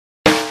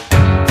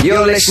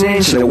You're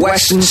listening to the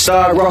Western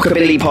Star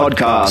Rockabilly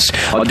podcast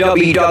on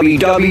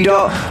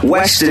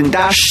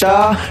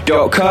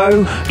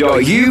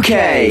www.western-star.co.uk.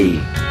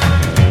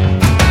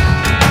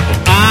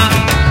 I'm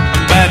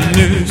bad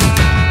news,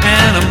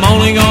 and I'm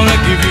only gonna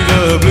give you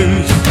the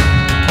blues.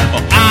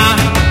 Well, I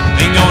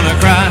ain't gonna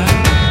cry,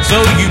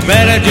 so you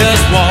better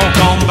just walk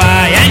on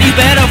by, and you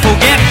better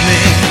forget me,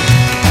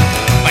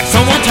 like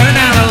someone turned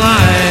out a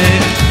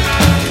light.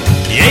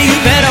 Yeah, you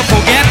better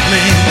forget me,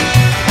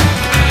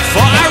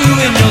 before I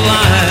ruin your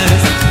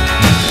life.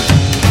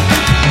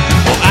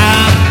 Well,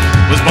 I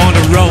was born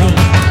to roam,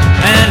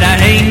 and I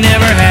ain't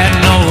never had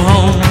no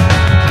home,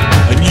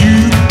 and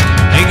you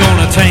ain't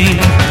gonna tame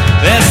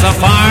this a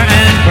fire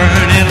and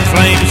burning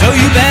flame. So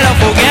you better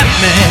forget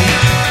me,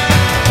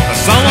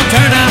 someone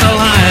turned out a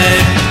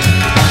light.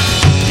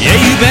 Yeah,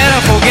 you better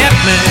forget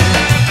me,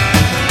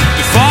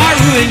 before I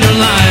ruin your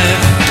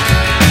life.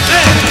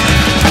 Hey!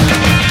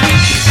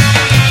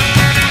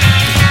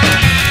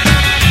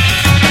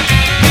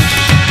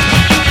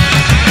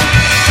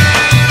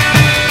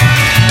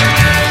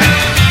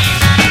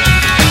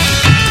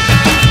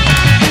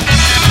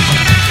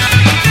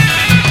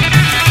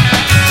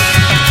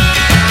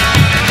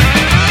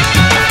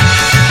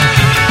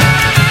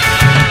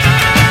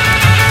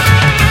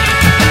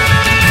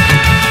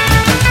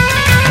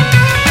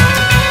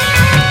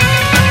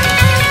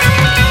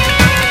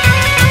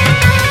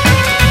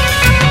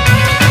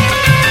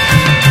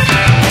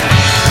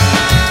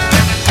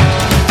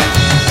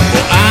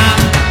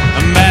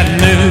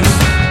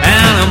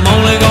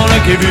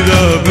 Give you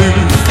the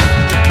blues.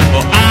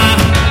 Well, I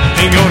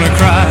ain't gonna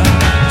cry,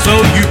 so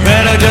you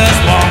better just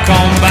walk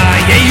on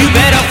by. Yeah, you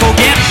better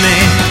forget me,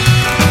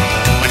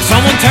 like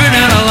someone turned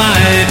out a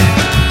light.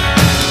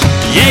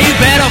 Yeah, you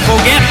better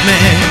forget me,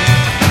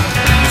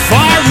 before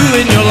I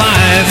ruin your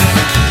life.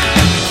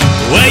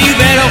 Well, you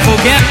better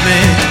forget me,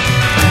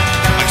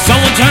 like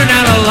someone turned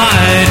out a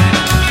light.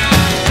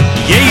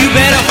 Yeah, you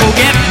better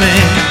forget me,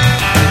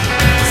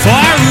 before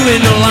I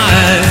ruin your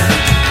life.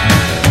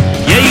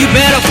 Yeah, you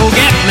better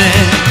forget me.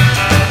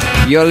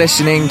 You're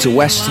listening to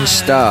Western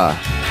Star,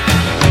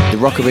 the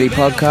Rockabilly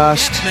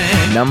podcast,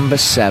 number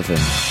 7.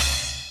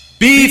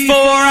 Before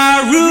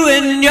I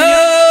ruin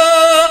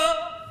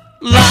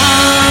your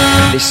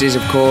life. This is,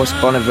 of course,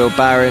 Bonneville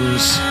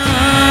Barons,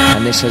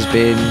 and this has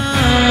been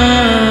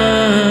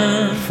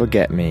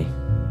Forget Me.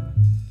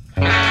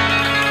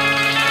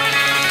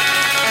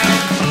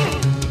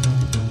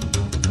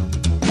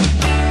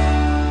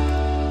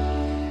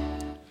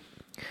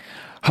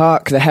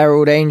 Hark the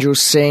herald angels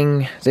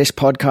sing, this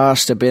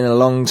podcast had been a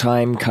long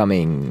time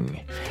coming.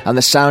 And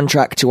the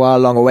soundtrack to our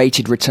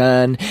long-awaited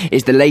return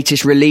is the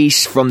latest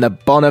release from the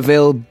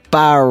Bonneville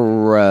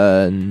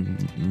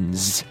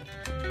Barons.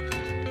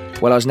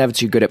 Well, I was never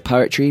too good at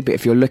poetry, but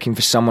if you're looking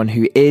for someone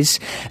who is,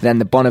 then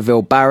the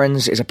Bonneville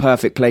Barons is a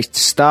perfect place to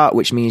start,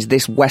 which means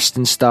this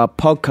Western Star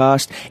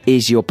podcast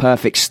is your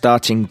perfect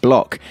starting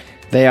block.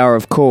 They are,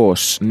 of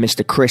course,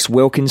 Mr. Chris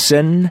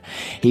Wilkinson.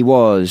 He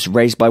was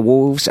raised by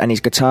wolves, and his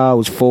guitar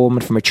was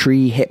formed from a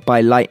tree hit by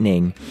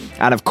lightning.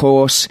 And, of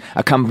course,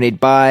 accompanied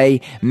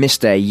by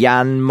Mr.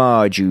 Jan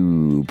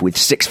Marjube, with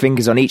 6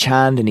 fingers on each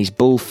hand and his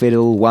bull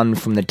fiddle, one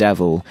from the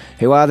devil.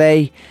 Who are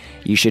they?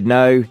 You should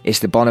know, it's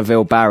the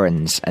Bonneville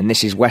Barons, and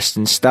this is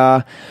Western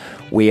Star.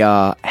 We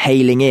are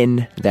hailing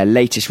in their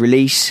latest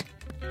release,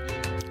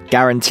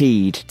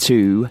 guaranteed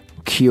to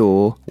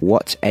cure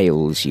what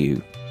ails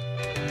you.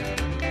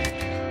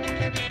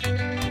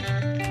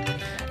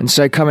 And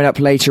so coming up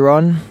later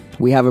on,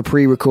 we have a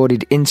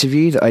pre-recorded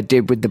interview that I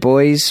did with the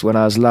boys when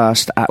I was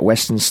last at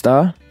Western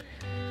Star.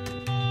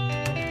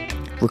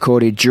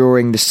 Recorded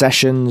during the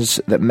sessions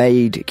that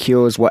made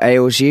Cures What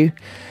Ails You.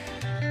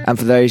 And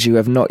for those who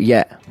have not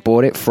yet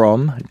bought it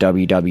from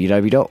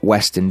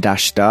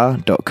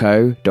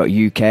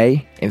www.western-star.co.uk.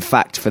 In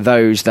fact, for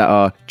those that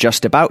are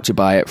just about to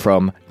buy it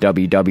from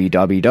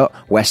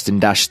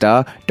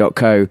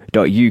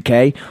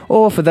www.western-star.co.uk,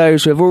 or for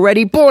those who have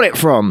already bought it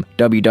from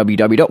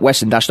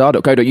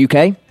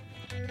www.western-star.co.uk,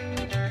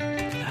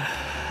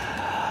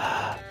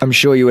 I'm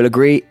sure you will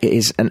agree it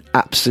is an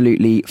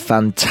absolutely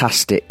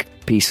fantastic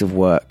piece of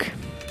work.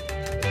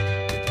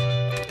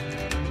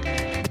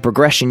 The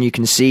progression you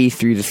can see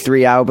through the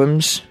 3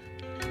 albums,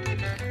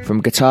 from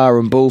guitar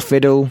and bull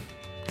fiddle,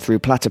 through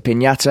Plata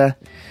Piñata,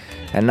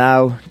 and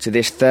now to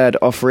this 3rd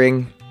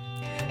offering,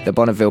 the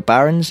Bonneville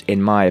Barons,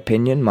 in my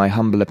opinion, my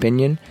humble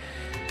opinion,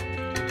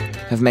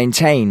 have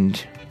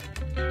maintained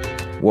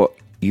what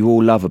you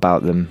all love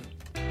about them.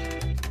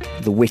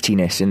 The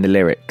wittiness in the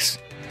lyrics,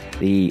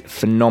 the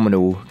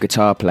phenomenal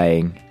guitar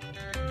playing,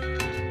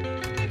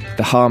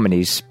 the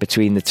harmonies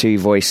between the 2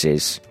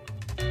 voices,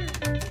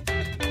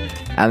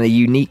 and the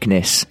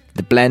uniqueness,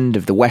 the blend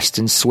of the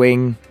western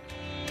swing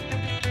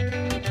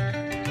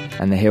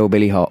and the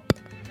hillbilly hop.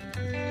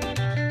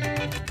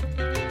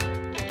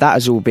 That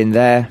has all been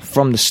there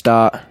from the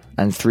start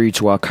and through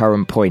to our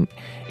current point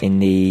in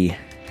the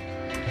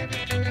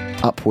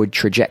upward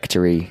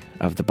trajectory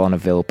of the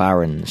Bonneville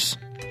Barons.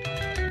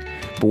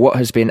 But what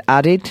has been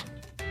added?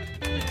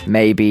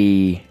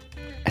 Maybe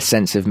a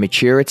sense of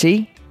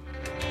maturity,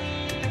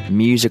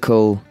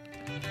 musical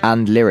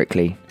and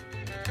lyrically.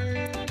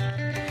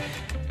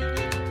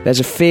 There's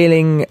a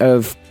feeling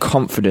of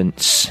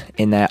confidence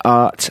in their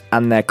art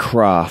and their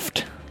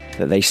craft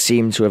that they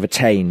seem to have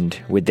attained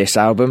with this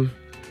album.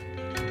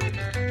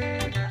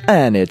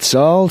 And it's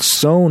all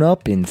sewn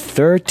up in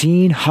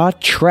 13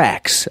 hot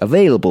tracks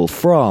available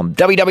from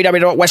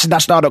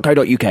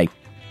www.western-star.co.uk.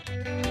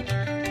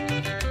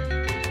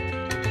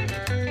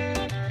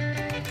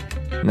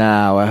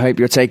 Now, I hope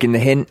you're taking the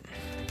hint.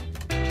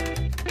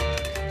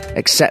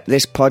 Accept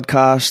this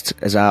podcast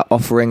as our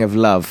offering of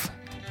love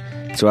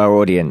to our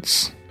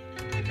audience.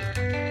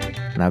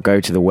 Now go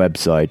to the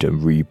website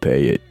and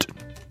repay it.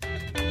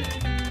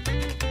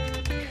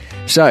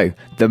 So,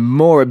 the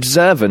more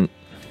observant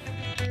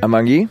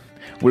among you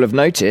will have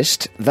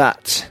noticed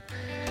that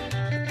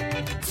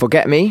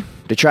Forget Me,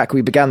 the track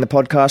we began the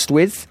podcast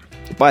with,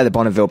 by the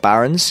Bonneville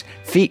Barons,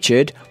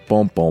 featured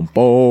boom boom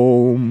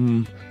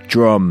boom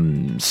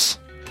drums.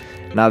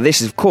 Now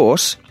this, of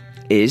course,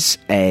 is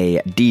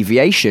a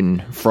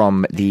deviation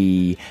from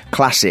the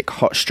classic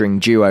hot string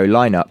duo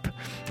lineup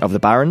of the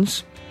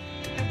Barons.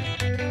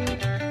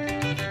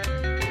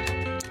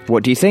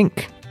 What do you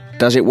think?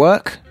 Does it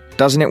work?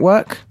 Doesn't it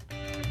work?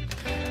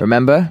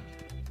 Remember,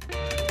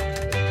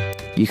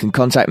 you can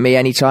contact me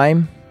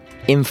anytime,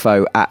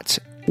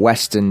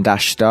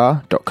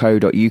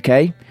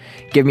 info@western-star.co.uk.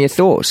 Give me your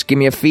thoughts, give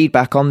me your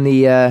feedback on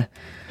the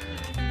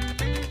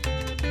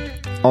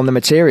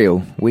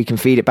material. We can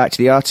feed it back to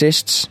the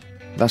artists.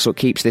 That's what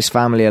keeps this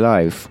family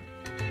alive.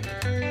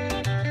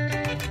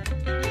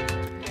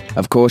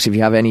 Of course, if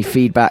you have any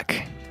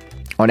feedback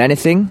on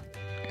anything,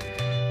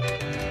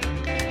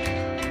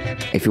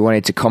 if you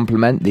wanted to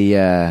compliment the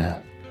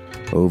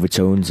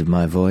overtones of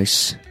my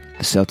voice,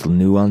 the subtle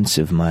nuance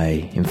of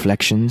my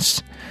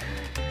inflections,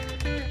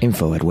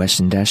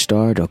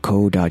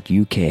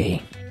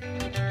 info@western-star.co.uk.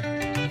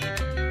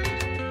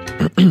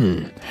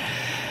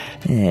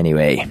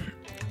 Anyway,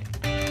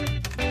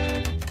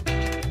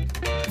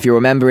 if you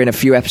remember, in a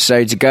few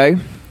episodes ago,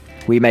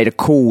 we made a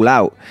call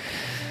out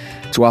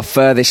to our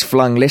furthest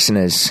flung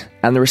listeners,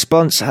 and the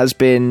response has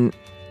been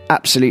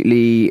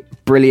absolutely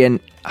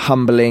brilliant,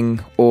 humbling,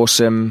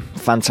 awesome,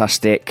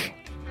 fantastic,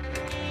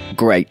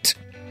 great.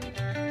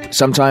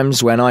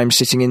 Sometimes when I'm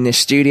sitting in this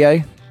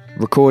studio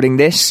recording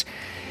this,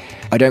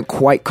 I don't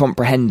quite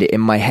comprehend it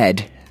in my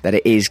head that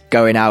it is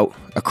going out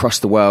across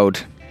the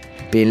world,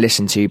 being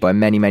listened to by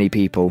many, many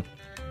people.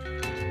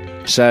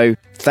 So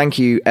thank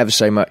you ever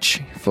so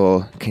much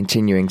for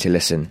continuing to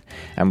listen.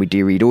 And we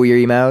do read all your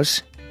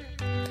emails,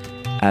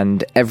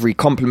 and every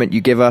compliment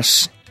you give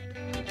us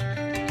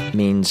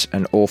means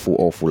an awful,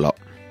 awful lot.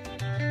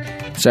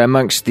 So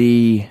amongst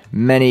the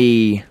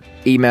many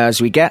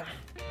emails we get,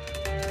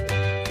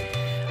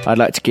 I'd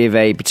like to give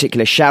a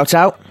particular shout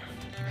out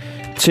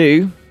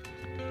to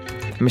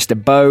Mr.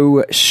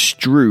 Bo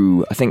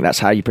Strew. I think that's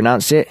how you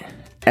pronounce it.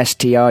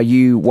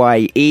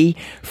 Struye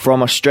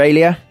from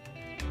Australia.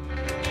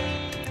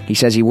 He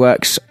says he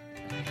works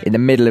in the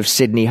middle of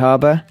Sydney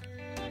Harbour,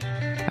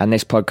 and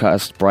this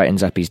podcast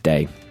brightens up his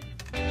day.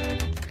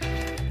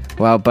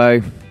 Well,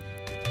 Bo,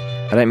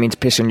 I don't mean to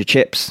piss on your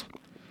chips,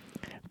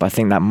 but I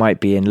think that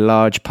might be in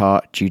large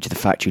part due to the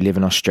fact you live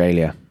in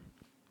Australia.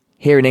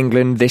 Here in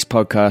England, this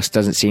podcast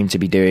doesn't seem to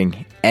be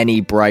doing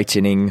any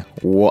brightening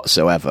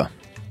whatsoever.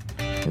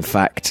 In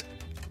fact,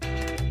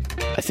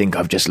 I think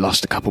I've just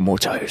lost a couple more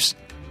toes.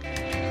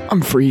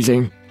 I'm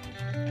freezing.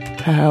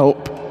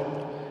 Help.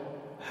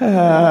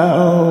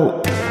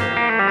 Help.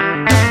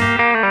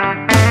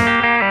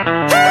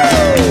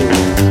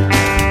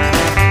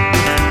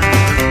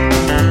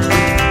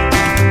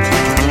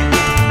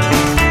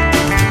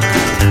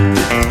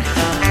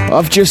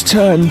 I've just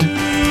turned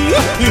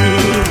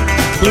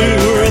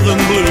bluer than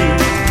blue.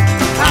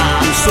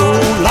 I'm so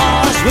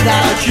lost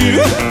without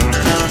you.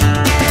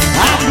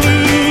 I'm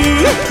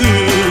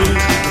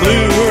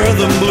bluer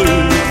than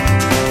blue.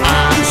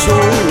 I'm so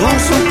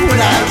lonesome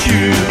without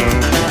you.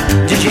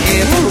 Did you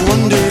ever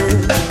wonder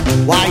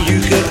why you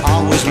could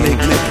always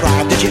make me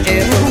cry? Did you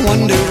ever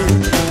wonder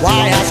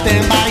why I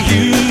stand by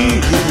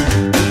you?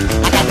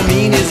 I got the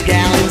meanest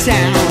gal in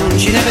town.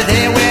 She's never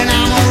there when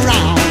I'm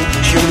around.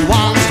 She only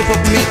wants to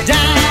put me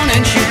down,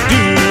 and she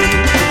do.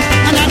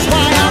 And that's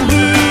why I'm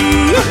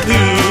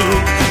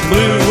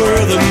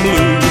bluer than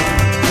blue.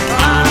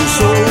 I'm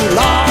so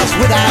lost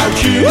without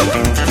you.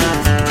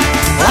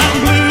 I'm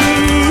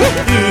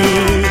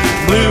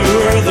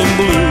bluer than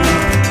blue.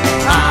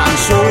 I'm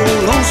so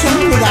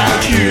lonesome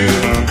without you.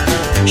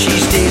 She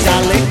stays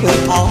out late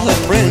with all her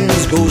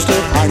friends, goes to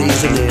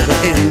parties that never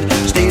end.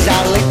 Stays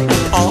out late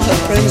with all her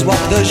friends, what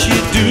does she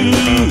do?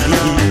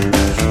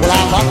 Well,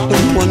 I've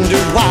often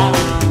wondered why.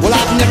 Well,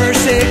 I've never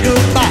said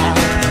goodbye.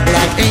 Well,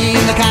 that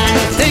ain't the kind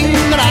of thing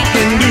that I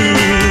can do.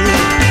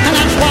 And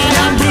that's why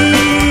I'm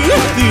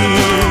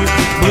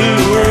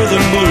bluer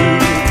than blue.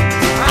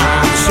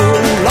 I'm so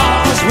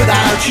lost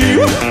without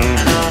you.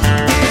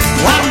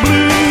 I'm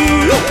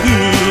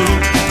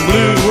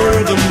bluer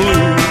than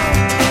blue.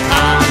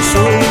 I'm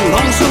so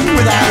lonesome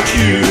without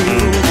you.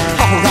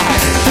 Oh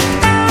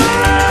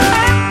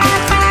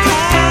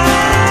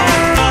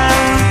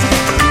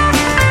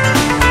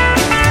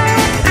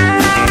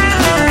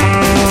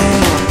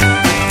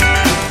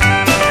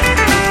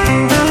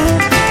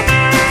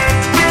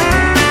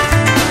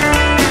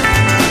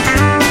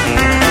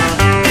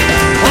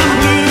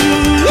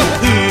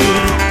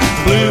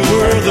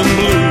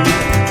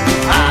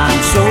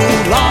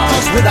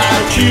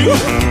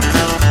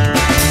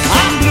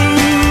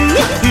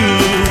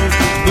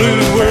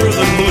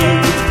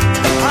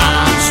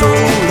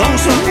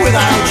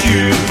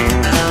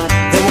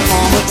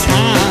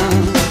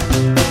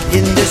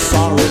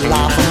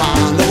life of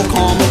mine. There will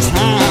come a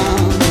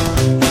time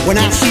when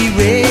I see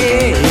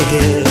red.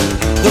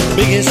 The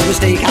biggest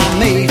mistake I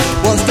made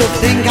was to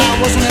think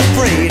I wasn't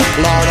afraid.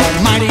 Lord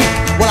Almighty,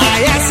 well,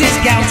 I asked this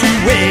gal to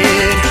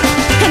wed,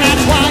 and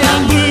that's why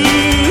I'm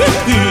blue,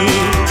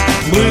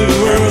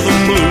 bluer than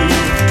blue.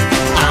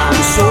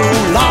 I'm so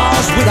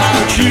lost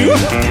without you.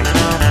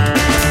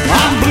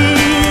 I'm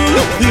blue,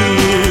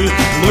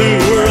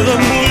 bluer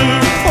than blue.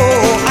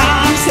 Oh,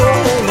 I'm so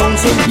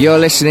lonesome. You're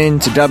listening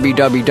to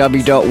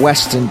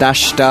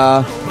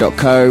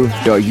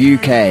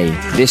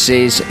www.western-star.co.uk. This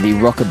is the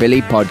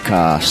Rockabilly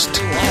Podcast.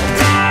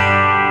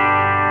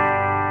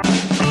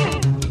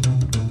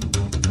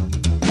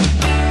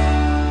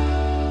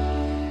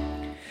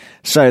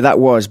 So that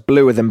was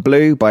Bluer Than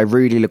Blue by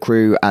Rudy,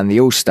 Crioux and the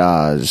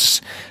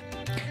All-Stars.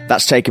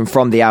 That's taken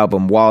from the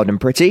album Wild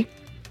and Pretty,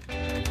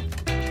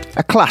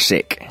 a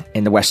classic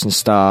in the Western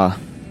Star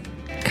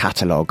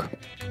catalogue.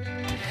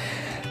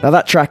 Now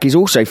that track is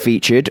also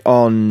featured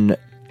on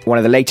one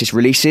of the latest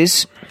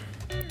releases.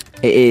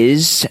 It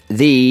is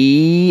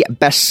the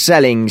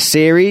best-selling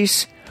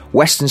series,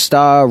 Western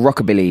Star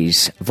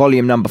Rockabillys.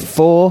 Volume number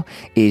 4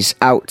 is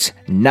out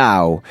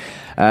now.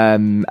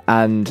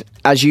 And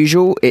as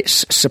usual,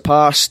 it's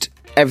surpassed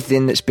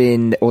everything that's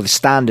been, or the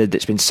standard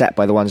that's been set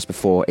by the ones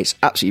before. It's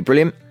absolutely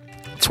brilliant.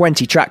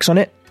 20 tracks on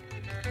it.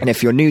 And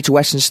if you're new to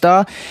Western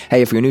Star,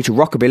 hey, if you're new to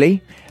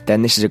Rockabilly,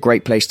 then this is a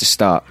great place to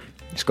start.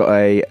 It's got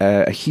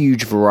a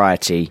huge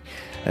variety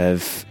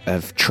of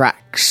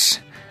tracks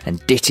and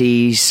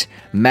ditties,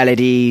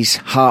 melodies,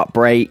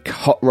 heartbreak,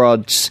 hot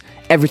rods,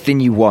 everything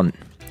you want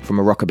from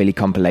a Rockabilly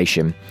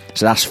compilation.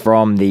 So that's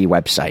from the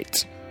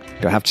website.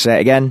 Do I have to say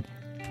it again?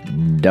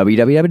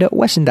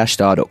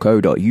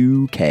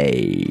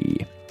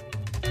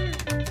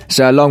 www.western-star.co.uk.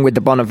 So along with the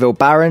Bonneville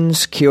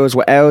Barons, Cure's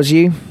What Ails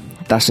You,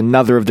 that's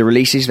another of the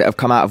releases that have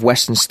come out of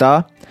Western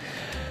Star.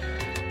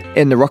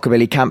 In the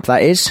Rockabilly camp,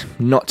 that is.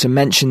 Not to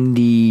mention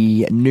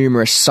the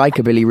numerous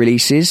psychobilly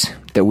releases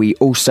that we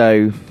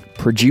also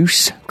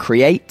produce,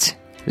 create,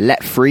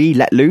 let free,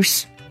 let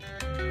loose.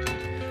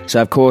 So,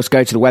 of course,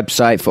 go to the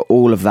website for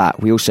all of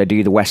that. We also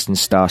do the Western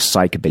Star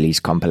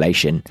Psychobillies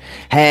compilation.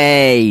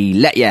 Hey,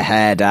 let your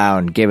hair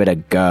down. Give it a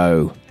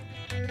go.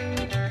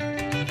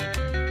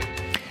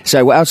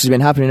 So, what else has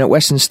been happening at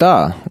Western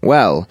Star?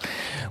 Well,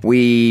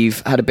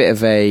 we've had a bit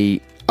of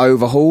a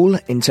overhaul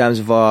in terms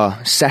of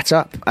our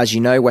setup. As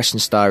you know, Western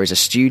Star is a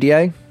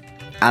studio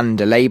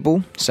and a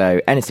label, so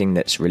anything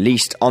that's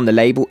released on the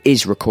label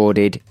is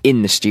recorded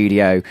in the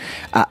studio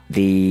at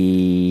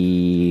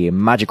the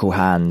magical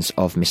hands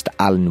of Mr.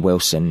 Alan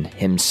Wilson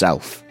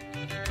himself.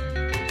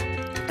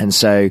 And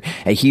so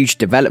a huge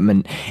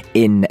development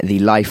in the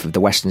life of the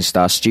Western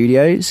Star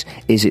Studios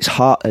is its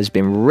heart has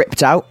been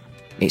ripped out,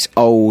 its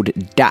old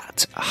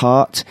DAT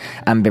heart,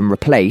 and been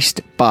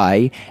replaced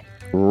by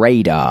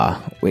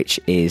Radar, which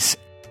is,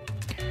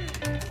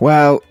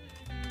 well,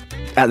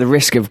 at the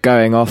risk of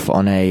going off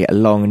on a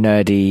long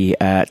nerdy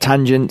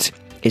tangent,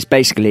 it's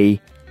basically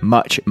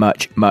much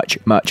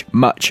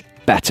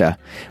better,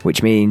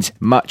 which means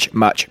much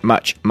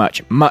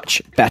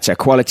better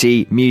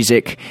quality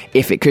music.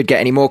 If it could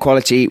get any more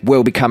quality,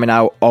 will be coming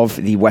out of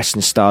the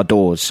Western Star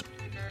doors.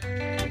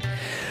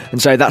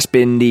 And so that's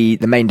been the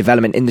main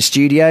development in the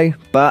studio,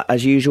 but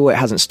as usual, it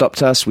hasn't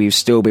stopped us. We've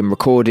still been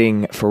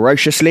recording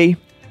ferociously,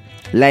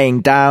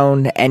 laying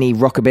down any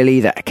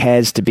rockabilly that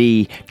cares to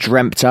be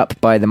dreamt up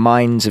by the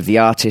minds of the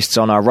artists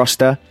on our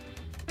roster.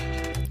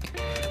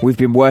 We've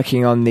been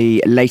working on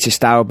the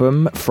latest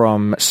album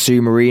from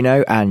Sue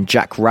Marino and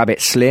Jack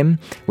Rabbit Slim,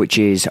 which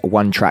is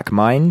One Track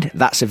Mind.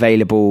 That's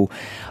available,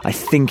 I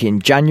think, in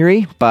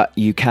January, but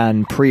you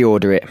can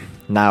pre-order it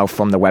now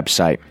from the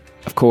website.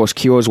 Of course,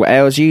 Cure's What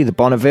Ails You, the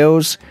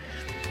Bonnevilles,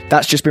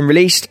 that's just been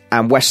released,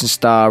 and Western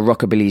Star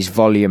Rockabilly's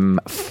Volume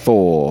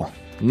 4.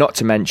 Not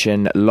to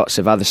mention lots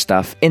of other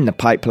stuff in the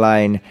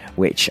pipeline,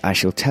 which I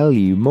shall tell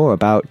you more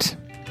about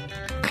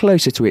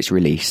closer to its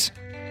release.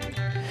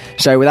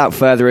 So without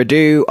further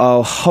ado,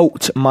 I'll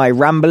halt my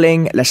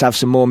rambling. Let's have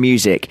some more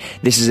music.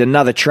 This is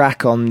another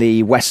track on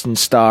the Western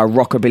Star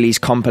Rockabilly's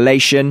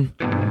compilation.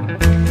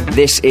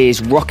 This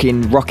is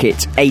Rockin'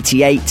 Rocket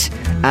 88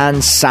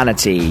 and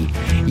Sanity.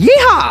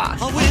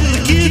 Yeehaw! I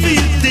will give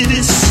you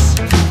this,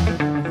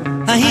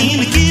 I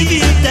ain't give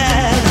you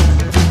that.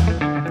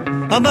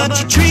 But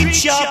you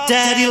treat your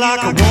daddy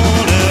like I wanna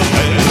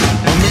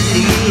have. I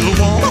mean, little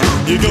woman,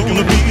 you're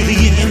gonna be the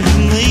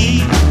enemy.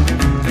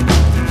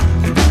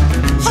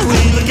 I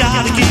really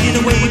gotta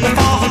get away before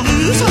I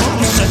lose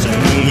all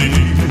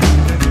sanity.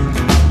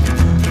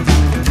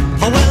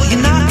 Oh, well,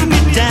 you're knocking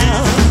me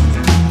down,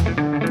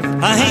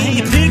 I hate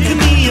you picking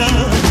me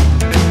up.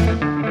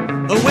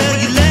 Oh, well,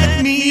 you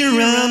let me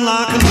run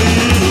like a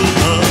little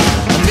pup.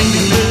 I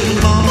mean, little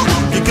mama,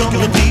 you're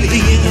gonna be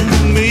the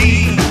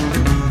enemy.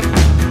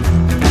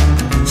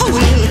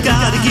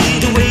 Gotta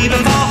get away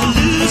before I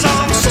lose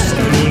all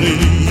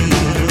sanity.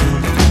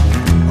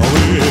 Oh,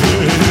 well,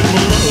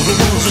 my love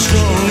was as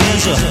strong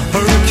as a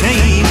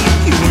hurricane.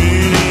 You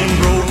went and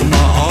broke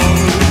my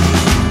heart.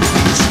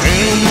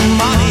 Spent my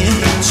money,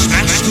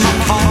 smashed my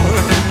car.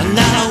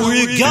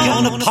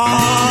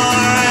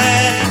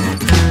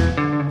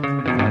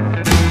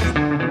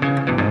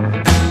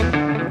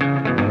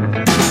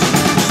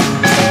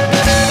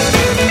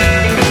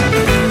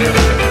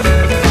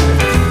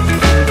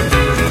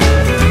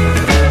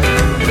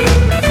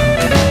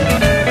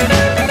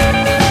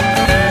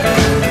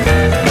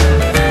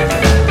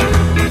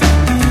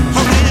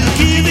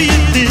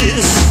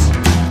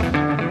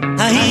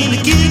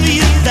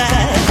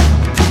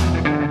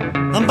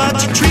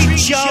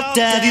 your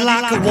daddy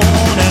like I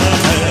wanna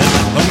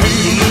have. I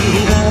made a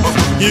little woman,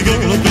 you're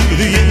gonna be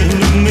the end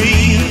of me.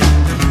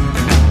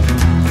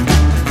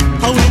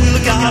 I will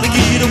gotta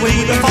get away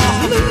before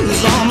I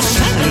lose all my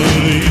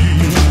sanity.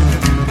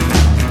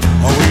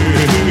 Oh,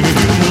 well,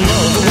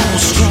 love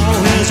was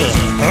strong as a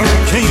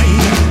hurricane.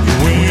 You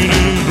went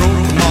and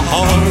broke my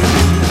heart.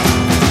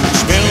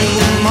 Spent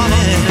the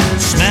money,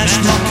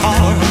 smashed my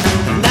car.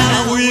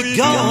 Now we're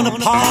gonna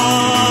part.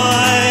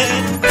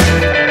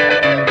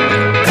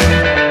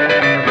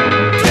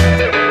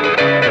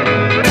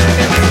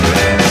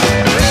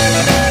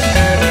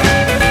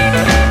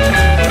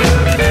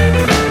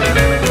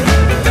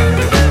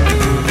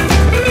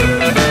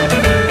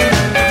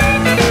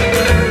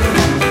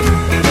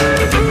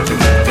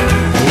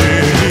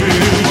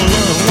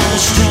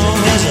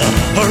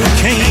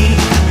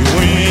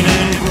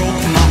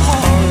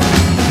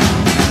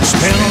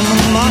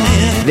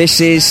 This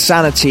is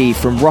Sanity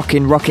from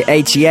Rockin' Rocket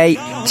 88,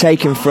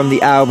 taken from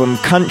the album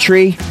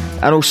Country,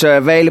 and also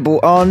available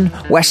on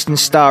Western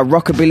Star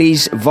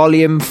Rockabilly's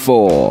Volume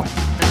 4.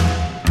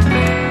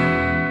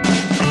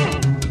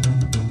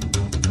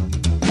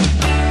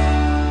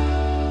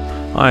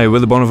 Hi, we're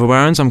the Bonneville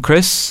Barons. I'm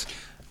Chris.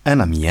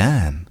 And I'm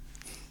Jan.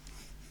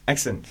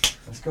 Excellent.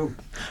 That's cool.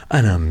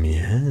 And I'm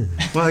Jan.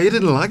 Well, you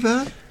didn't like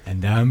that?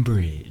 And I'm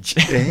Bridge.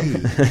 Hey.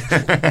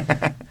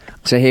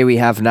 So here we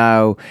have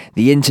now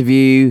the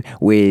interview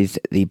with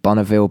the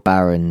Bonneville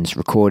Barons,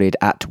 recorded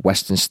at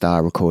Western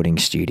Star Recording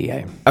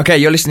Studio. Okay,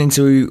 you're listening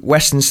to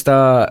Western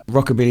Star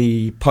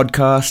Rockabilly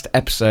Podcast,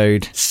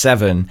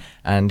 Ep.7,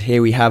 and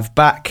here we have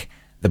back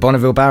the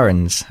Bonneville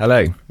Barons.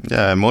 Hello.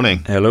 Yeah,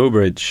 morning. Hello,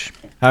 Bridge.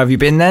 How have you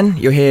been then?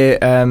 You're here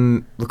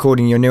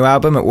recording your new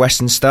album at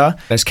Western Star.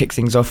 Let's kick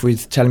things off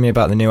with telling me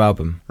about the new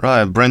album.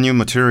 Right, brand new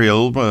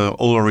material,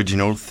 all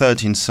original,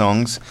 13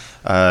 songs,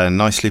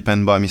 nicely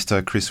penned by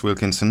Mr. Chris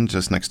Wilkinson,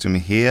 just next to me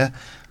here.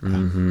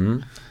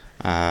 Mm-hmm.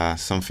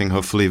 Something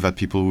hopefully that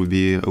people will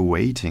be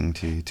awaiting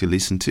to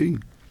listen to.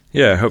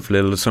 Yeah, hopefully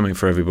it'll do something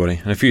for everybody.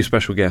 And a few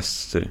special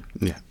guests too.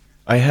 Yeah.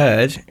 I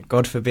heard,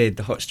 God forbid,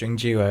 the Hot String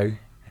Duo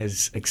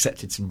has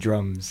accepted some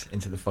drums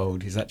into the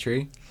fold. Is that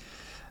true?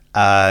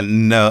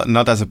 No,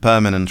 not as a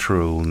permanent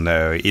rule,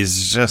 no.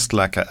 It's just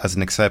like as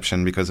an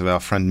exception because of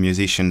our friend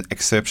musician,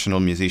 exceptional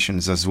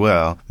musicians as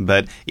well.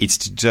 But it's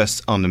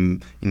just on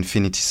the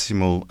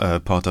infinitesimal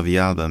part of the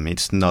album.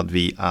 It's not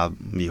the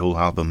whole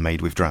album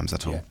made with drums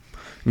at all. Yeah.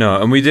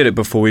 No, and we did it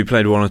before. We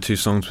played one or two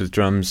songs with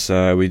drums.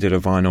 We did a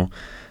vinyl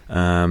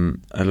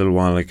a little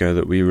while ago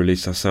that we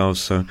released ourselves.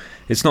 So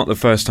it's not the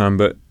first time,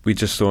 but we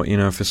just thought,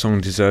 if a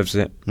song deserves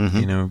it,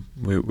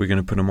 we're going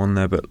to put them on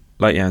there. But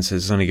like Jan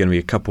says, it's only going to be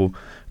a couple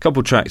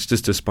tracks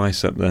just to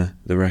spice up the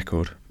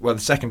record. Well,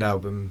 the second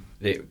album,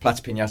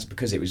 Plata Piñata,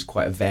 because it was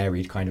quite a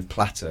varied kind of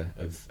platter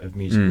of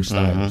musical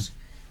styles,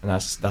 and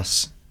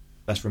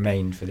that's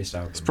remained for this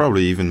album. It's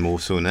probably even more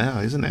so now,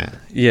 isn't it?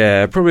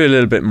 Yeah, probably a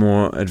little bit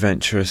more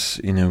adventurous,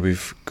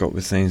 we've got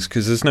with things,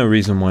 because there's no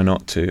reason why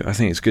not to. I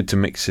think it's good to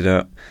mix it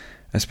up,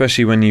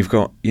 especially when you've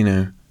got,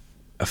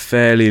 a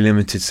fairly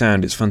limited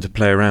sound. It's fun to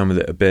play around with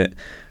it a bit,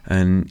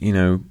 and,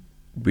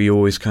 we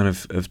always kind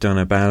of have done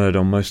a ballad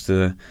on most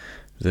of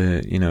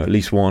the at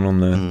least one on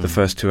the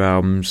first two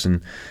albums,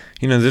 and,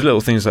 there's little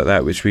things like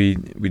that which we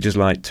just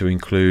like to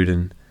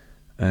include,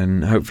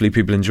 and hopefully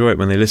people enjoy it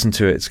when they listen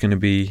to it. It's going to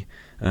be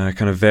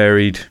kind of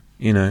varied,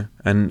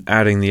 and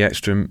adding the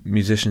extra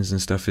musicians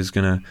and stuff is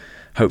going to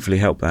hopefully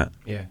help that.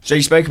 Yeah. So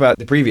you spoke about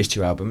the previous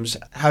two albums.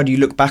 How do you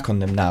look back on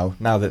them now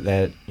that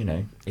they're,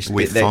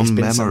 with fond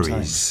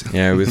memories.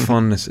 Yeah, with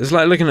fondness. It's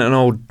like looking at an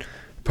old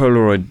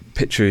Polaroid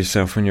picture of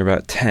yourself when you're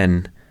about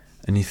 10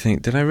 and you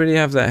think, did I really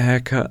have that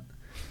haircut?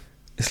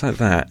 It's like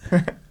that.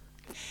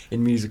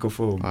 In musical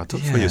form.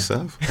 Talk for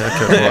yourself.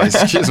 Haircut-wise,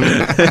 excuse me.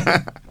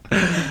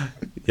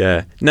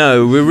 Yeah.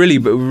 No, we're really,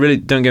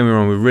 don't get me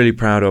wrong, we're really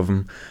proud of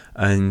them,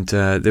 and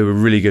they were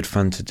really good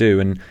fun to do,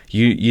 and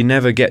you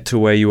never get to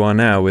where you are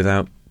now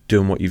without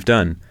doing what you've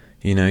done.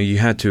 You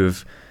had to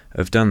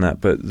have done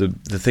that, but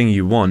the thing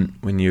you want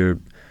when you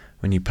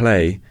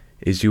play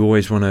is you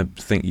always want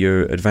to think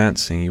you're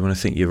advancing, you want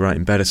to think you're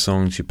writing better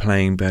songs, you're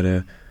playing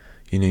better,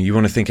 you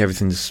want to think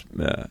everything's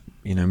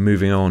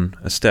moving on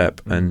a step,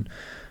 and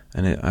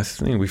I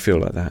think we feel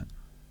like that.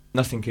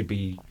 Nothing could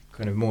be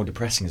kind of more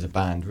depressing as a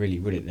band, really,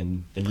 would it,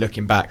 than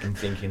looking back and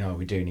thinking,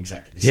 we're doing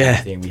exactly the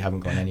same thing, we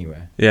haven't gone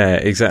anywhere. Yeah,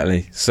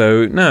 exactly.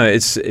 So no,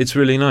 it's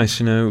really nice.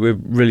 We're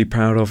really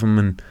proud of them,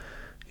 and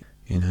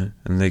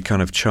and they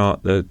kind of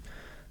chart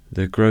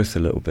the growth a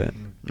little bit.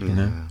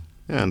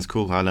 Yeah, and it's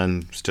cool.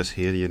 Alan's just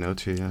here,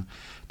 to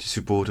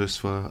support us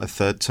for a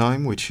third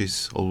time, which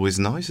is always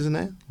nice, isn't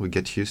it? We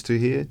get used to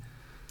here.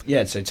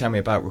 Yeah. So tell me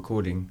about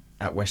recording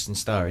at Western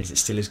Star. Is it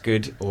still as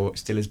good or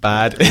still as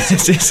bad?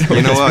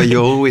 You know what?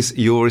 You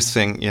always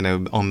think,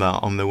 on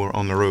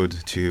the road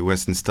to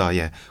Western Star.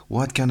 Yeah,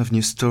 what kind of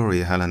new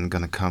story Alan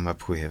gonna come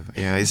up with?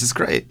 Yeah, this is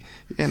great.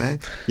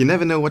 You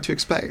never know what to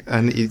expect,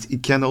 and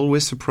it can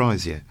always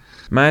surprise you.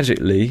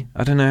 Magically,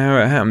 I don't know how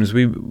it happens.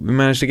 We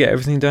managed to get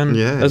everything done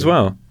as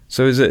well.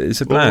 So it's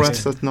a All blast.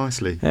 wraps up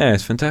nicely. Yeah,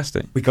 it's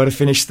fantastic. We got to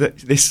finish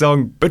this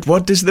song. But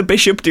what does the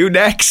bishop do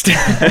next?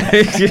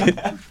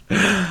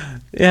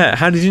 Yeah,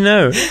 how did you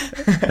know?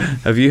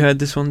 Have you heard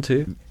this one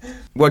too?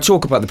 Well,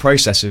 talk about the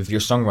process of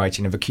your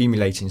songwriting, of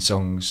accumulating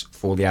songs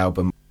for the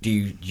album. Do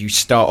you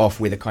start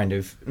off with a kind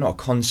of, not a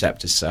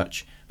concept as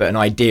such, but an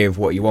idea of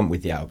what you want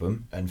with the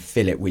album and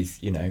fill it with,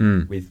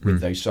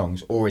 with those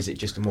songs? Or is it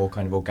just a more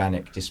kind of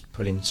organic, just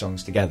pulling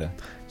songs together?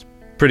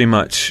 Pretty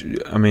much.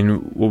 I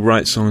mean, we'll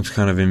write songs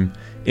kind of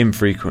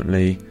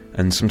infrequently,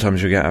 and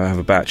sometimes you'll have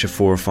a batch of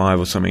 4 or 5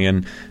 or something,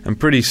 and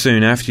pretty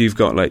soon, after you've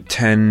got like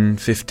 10,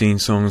 15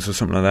 songs or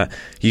something like that,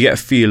 you get a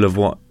feel of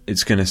what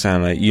it's going to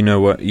sound like. You know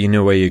where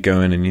you're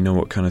going, and you know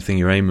what kind of thing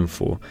you're aiming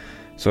for.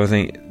 So I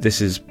think this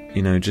is,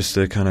 just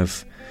the kind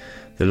of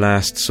the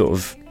last sort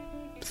of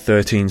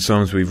 13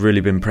 songs we've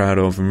really been proud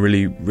of and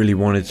really, really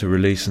wanted to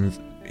release, and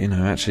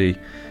actually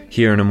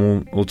hearing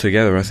them all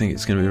together, I think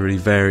it's going to be a really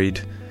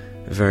varied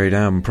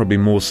album, probably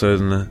more so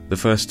than the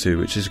first two,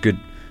 which is good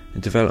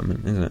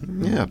development, isn't it?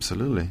 Yeah,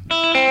 absolutely.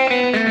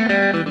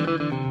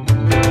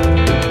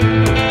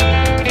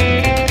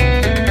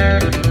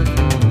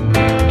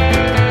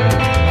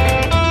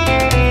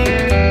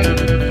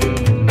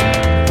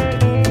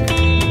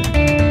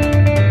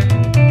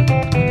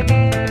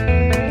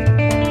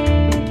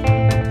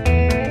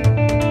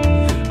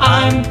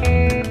 I'm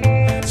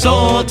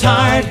so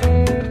tired.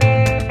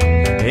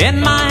 In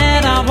my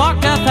head I've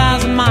walked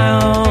 1,000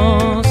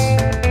 miles,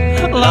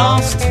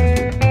 lost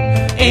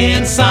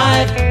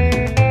inside.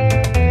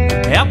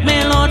 Help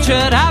me, Lord,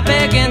 should I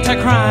begin to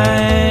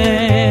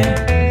cry?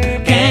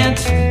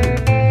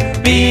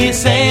 Can't be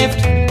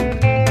saved.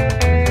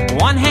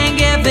 One hand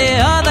give, the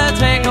other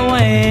take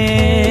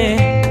away.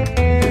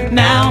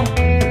 Now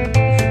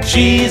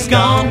she's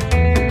gone.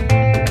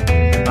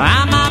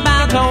 I'm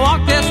about to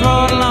walk this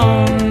road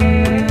alone.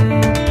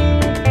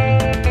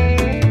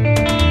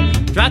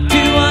 Try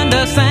to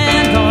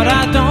understand, Lord,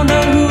 I don't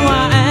know who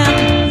I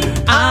am.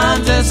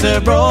 I'm just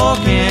a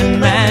broken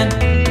man.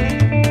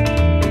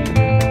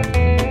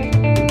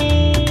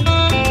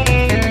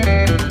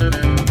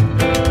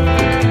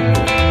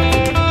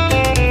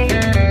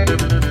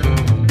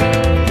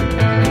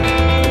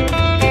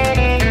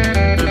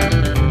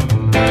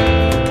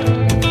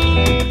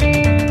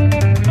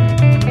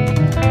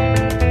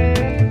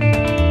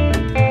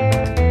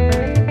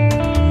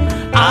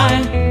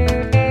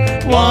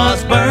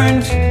 Was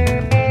burned.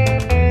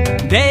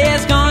 Day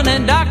is gone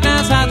and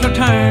darkness has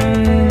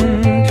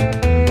returned.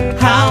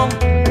 How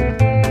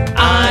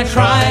I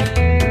tried.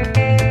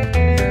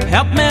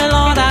 Help me,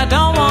 Lord, I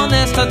don't want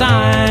this to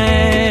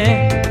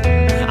die.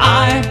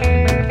 I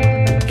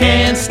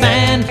can't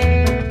stand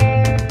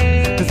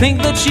to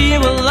think that she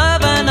will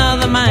love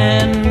another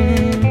man.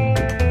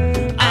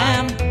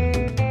 Am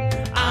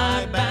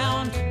I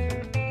bound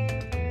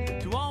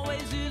to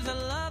always use the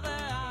lover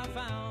I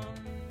found?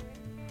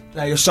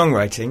 Now, your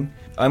songwriting,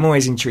 I'm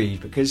always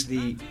intrigued because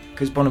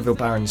Bonneville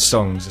Barons'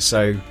 songs are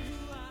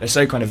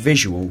so kind of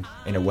visual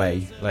in a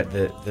way, like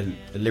the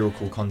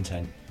lyrical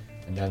content,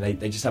 and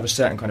they just have a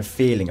certain kind of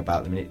feeling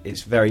about them.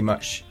 It's very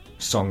much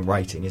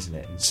songwriting, isn't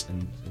it,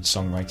 and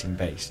songwriting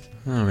based.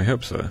 Oh, I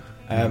hope so.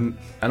 And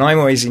I'm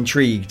always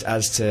intrigued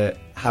as to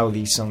how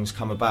these songs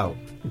come about.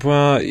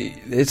 Well,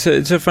 it's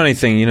a funny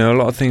thing, a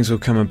lot of things will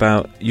come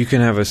about. You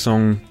can have a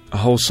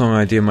whole song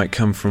idea might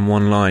come from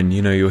one line.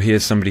 You'll hear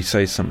somebody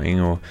say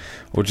something, or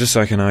just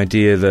like an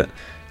idea that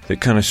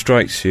kind of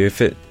strikes you.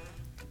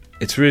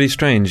 It's really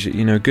strange.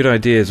 Good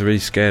ideas are really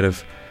scared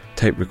of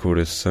tape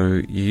recorders,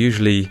 so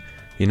you're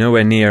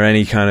nowhere near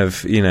any kind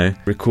of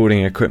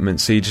recording equipment,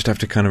 so you just have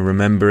to kind of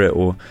remember it.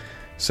 Or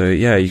so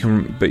yeah, you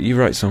can. But you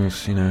write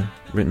songs,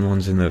 written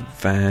ones in the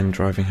van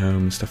driving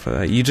home and stuff like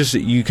that.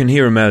 You can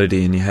hear a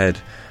melody in your head,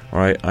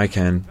 or I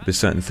can with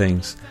certain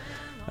things,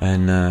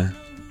 and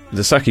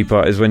the sucky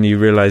part is when you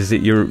realise that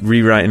you're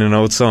rewriting an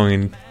old song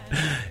and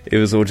it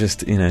was all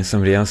just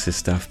somebody else's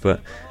stuff. But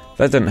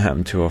that doesn't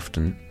happen too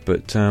often.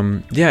 But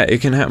yeah,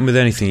 it can happen with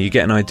anything. You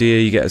get an idea,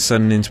 you get a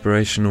sudden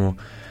inspiration,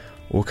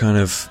 or kind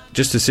of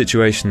just a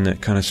situation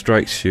that kind of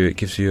strikes you. It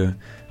gives you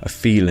a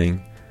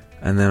feeling,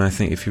 and then I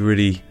think if you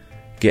really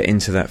get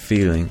into that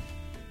feeling,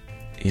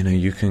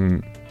 you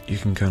can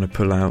kind of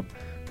pull out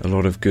a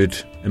lot of good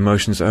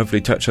emotions that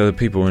hopefully touch other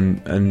people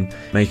and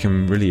make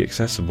them really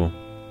accessible.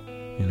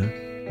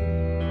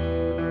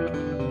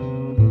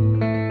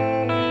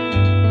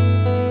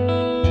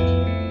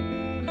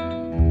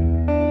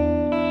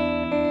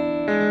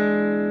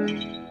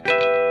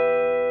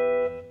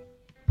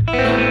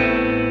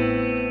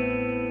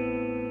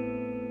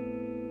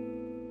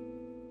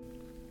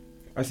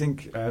 I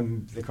think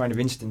the kind of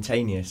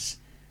instantaneous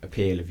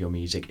appeal of your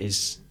music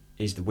is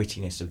the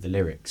wittiness of the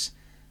lyrics,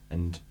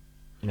 and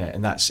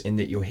and that's in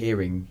that you're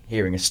hearing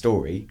a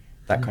story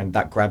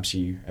that grabs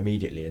you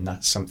immediately, and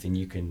that's something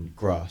you can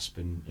grasp.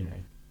 And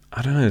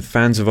I don't know,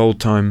 fans of old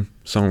time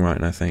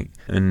songwriting, I think,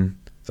 and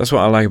that's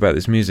what I like about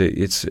this music.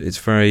 It's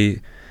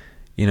very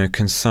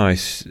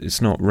concise.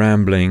 It's not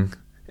rambling.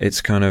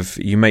 It's kind of,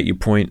 you make your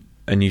point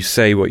and you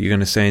say what you're going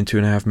to say in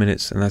 2.5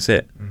 minutes, and that's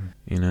it.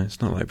 You know,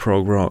 it's not like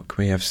prog rock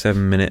where you have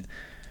 7-minute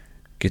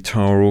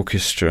guitar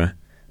orchestra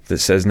that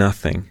says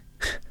nothing.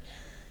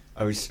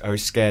 I was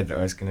scared that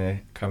I was going to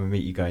come and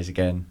meet you guys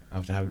again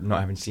after not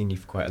having seen you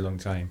for quite a long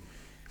time.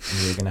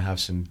 And we were going to have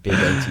some big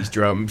 80s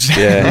drums.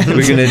 Yeah,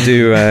 we're going to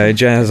do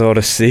Jazz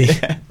Odyssey,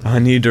 our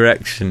new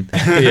direction.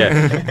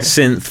 Yeah,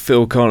 synth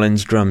Phil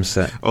Collins drum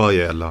set. Oh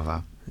yeah, I love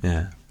that.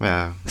 Yeah.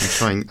 Yeah,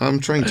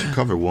 I'm trying to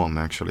cover one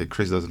actually.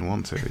 Chris doesn't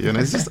want to. You know,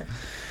 it's just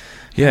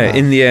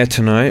In the Air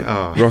Tonight,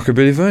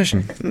 Rockabilly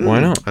version. Why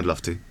not? I'd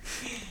love to.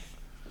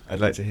 I'd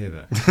like to hear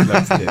that.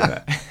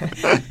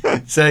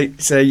 So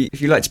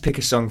if you'd like to pick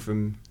a song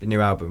from the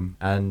new album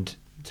and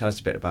tell us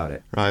a bit about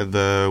it. Right,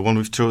 the one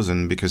we've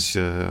chosen because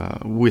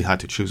we had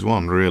to choose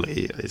one.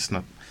 Really, it's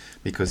not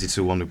because it's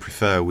the one we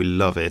prefer. We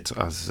love it,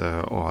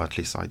 or at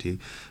least I do.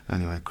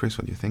 Anyway, Chris,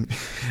 what do you think?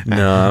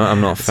 No, I'm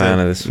not a fan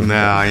of this one.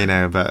 No, you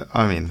know, but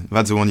I mean,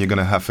 that's the one you're going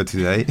to have for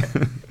today.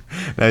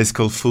 That is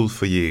called "Fool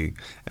for You."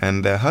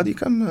 And how do you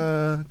come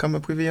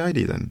up with the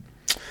idea then?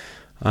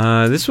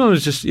 This one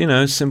was just,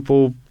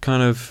 simple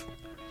kind of,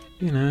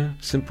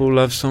 simple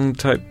love song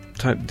type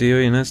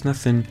deal. It's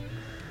nothing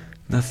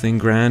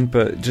grand,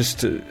 but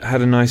just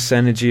had a nice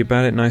energy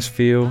about it, nice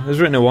feel. It was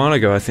written a while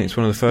ago. I think it's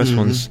one of the first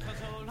ones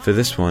for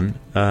this one,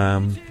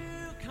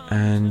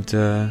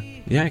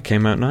 it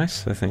came out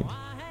nice, I think.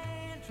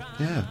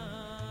 Yeah.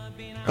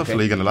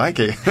 Hopefully you're going to like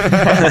it.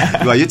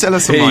 Well, you tell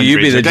us some you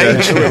be the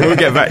judge. We'll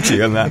get back to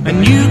you on that.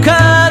 And you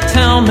could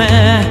tell me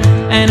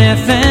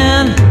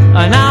anything,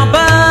 and I'll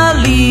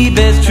believe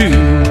it's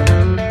true.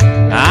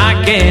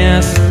 I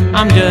guess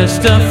I'm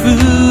just a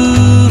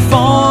fool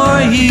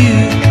for you.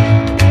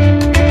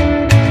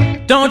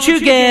 Don't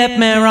you get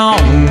me wrong,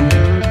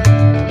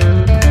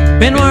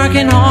 been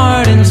working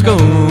hard in school.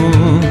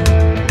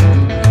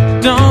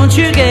 Don't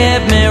you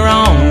get me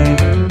wrong,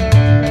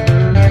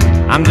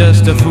 I'm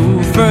just a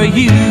fool for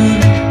you.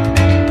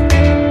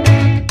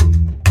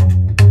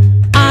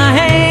 I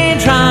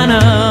ain't trying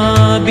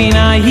to be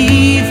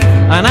naive,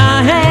 and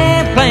I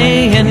ain't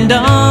playing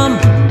dumb.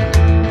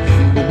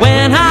 But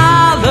when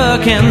I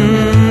look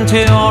into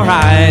your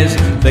eyes,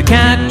 the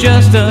cat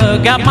just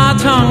got my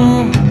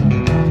tongue.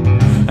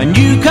 And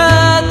you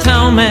could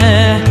tell me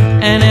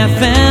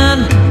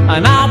anything,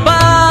 and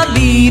I'll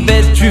believe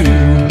it's true.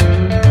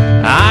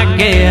 I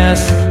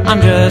guess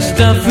I'm just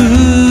a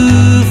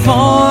fool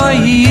for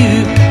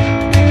you.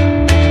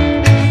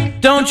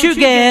 Don't you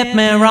get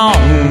me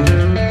wrong,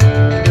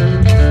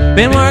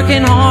 been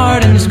working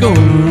hard in school.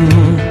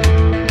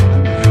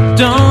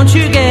 Don't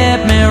you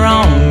get me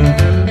wrong,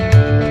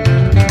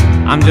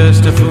 I'm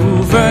just a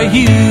fool for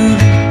you.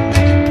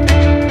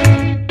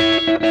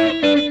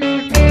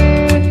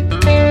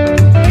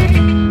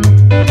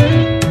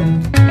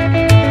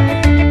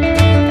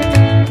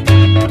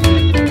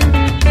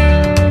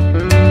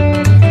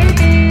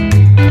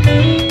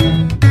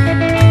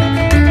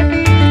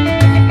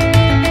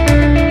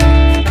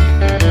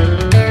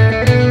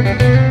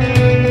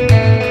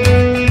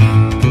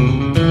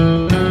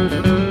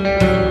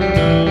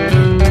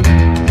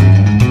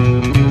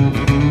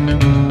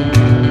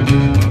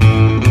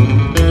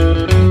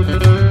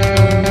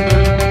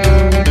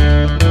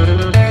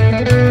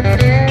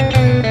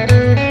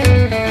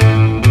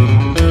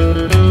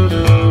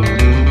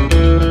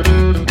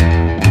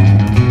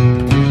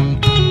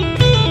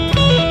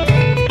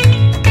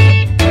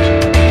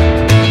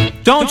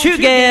 Don't you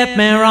get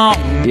me wrong.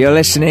 You're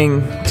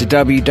listening to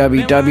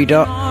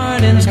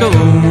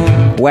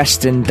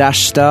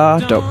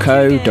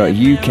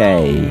www.western-star.co.uk.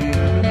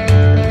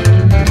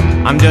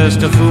 I'm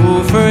just a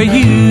fool for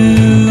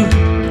you.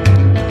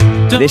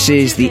 This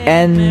is the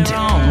end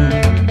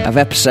of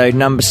episode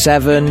number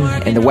 7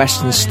 in the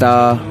Western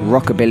Star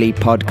Rockabilly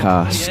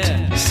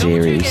podcast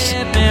series.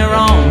 Get me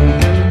wrong,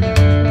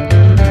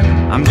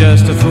 I'm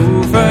just a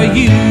fool for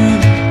you.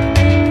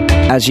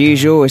 As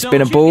usual, it's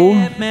been a ball.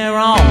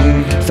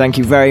 Thank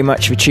you very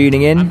much for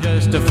tuning in.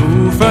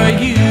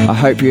 I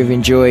hope you have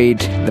enjoyed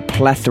the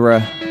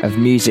plethora of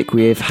music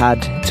we have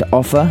had to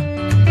offer,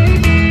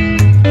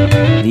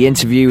 the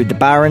interview with the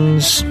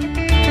Barons,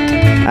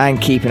 and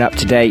keeping up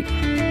to date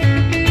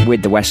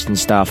with the Western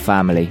Star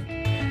family.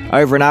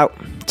 Over and out,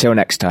 till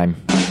next time.